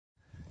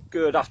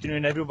Good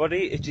afternoon,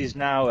 everybody. It is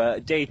now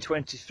day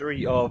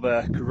 23 of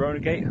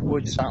Coronagate.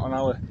 We're just out on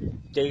our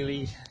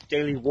daily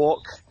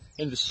walk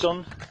in the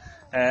sun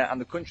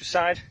and the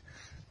countryside.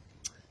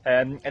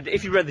 And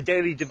if you read the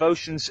daily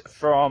devotions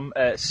from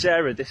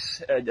Sarah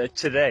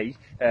today,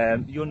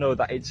 you'll know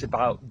that it's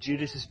about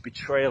Judas's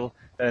betrayal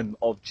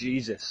of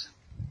Jesus.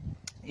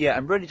 Yeah,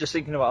 I'm really just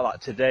thinking about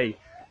that today,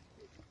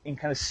 in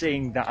kind of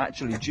seeing that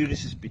actually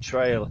Judas's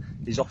betrayal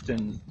is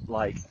often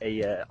like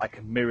a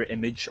mirror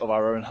image of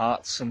our own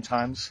hearts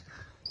sometimes,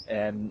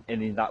 and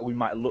in that we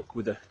might look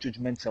with a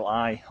judgmental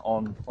eye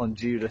on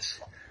Judas,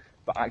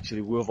 but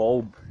actually we've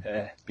all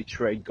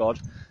betrayed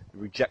God,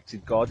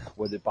 rejected God,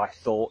 whether by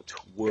thought,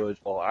 word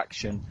or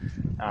action,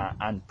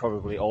 and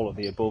probably all of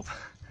the above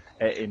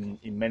in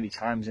many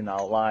times in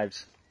our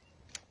lives.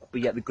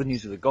 But yet the good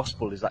news of the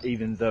gospel is that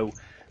even though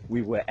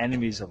we were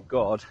enemies of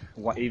God,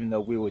 even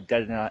though we were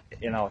dead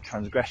in our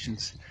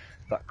transgressions,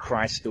 that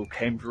Christ still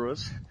came for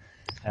us,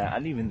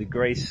 and even the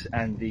grace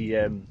and the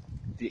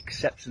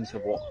acceptance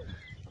of what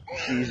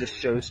Jesus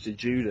shows to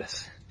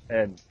Judas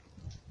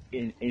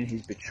in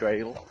his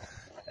betrayal.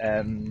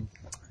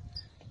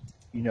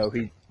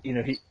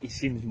 He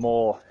seems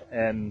more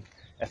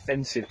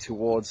offensive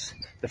towards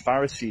the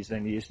Pharisees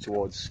than he is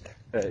towards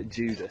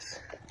Judas,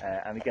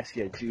 and I guess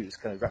Judas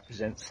kind of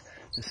represents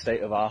the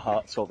state of our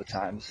hearts all the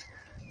times.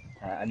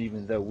 And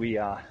even though we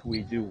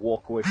do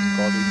walk away from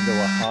God, even though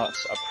our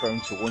hearts are prone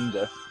to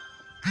wonder,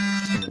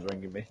 someone's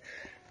ringing me.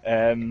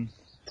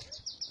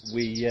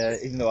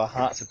 Even though our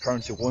hearts are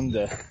prone to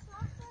wonder,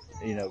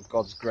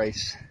 God's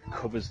grace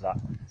covers that,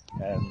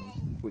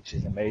 which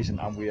is amazing,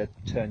 and we are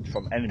turned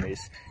from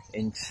enemies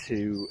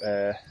into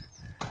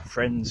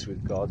friends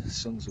with God,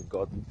 sons of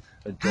God,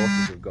 and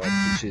daughters of God,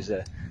 which is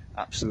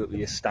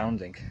absolutely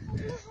astounding.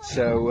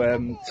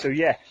 So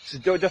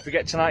don't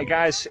forget tonight,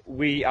 guys,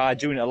 we are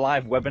doing a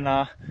live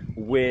webinar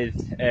with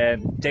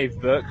Dave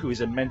Burke, who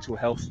is a mental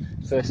health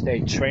first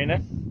aid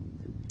trainer.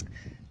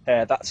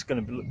 That's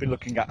going to be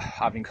looking at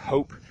having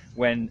hope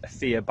when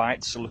fear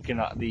bites, so looking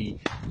at the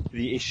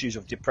issues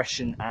of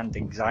depression and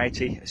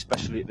anxiety,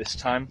 especially at this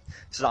time.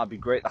 So that'll be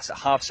great. That's at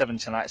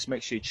 7:30 tonight, so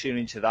make sure you tune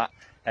into that,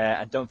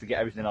 and don't forget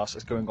everything else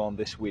that's going on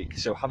this week.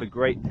 So have a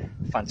great,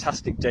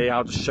 fantastic day.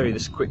 I'll just show you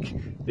this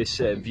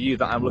view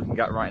that I'm looking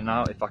at right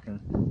now. If I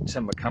can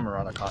turn my camera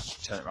around, I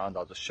can't turn it around,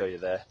 I'll just show you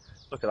there.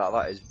 Look at that,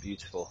 that is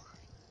beautiful,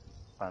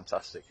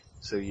 fantastic.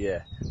 So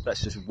yeah,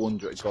 let's just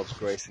wonder at God's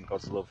grace and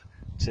God's love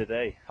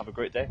today. Have a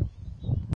great day.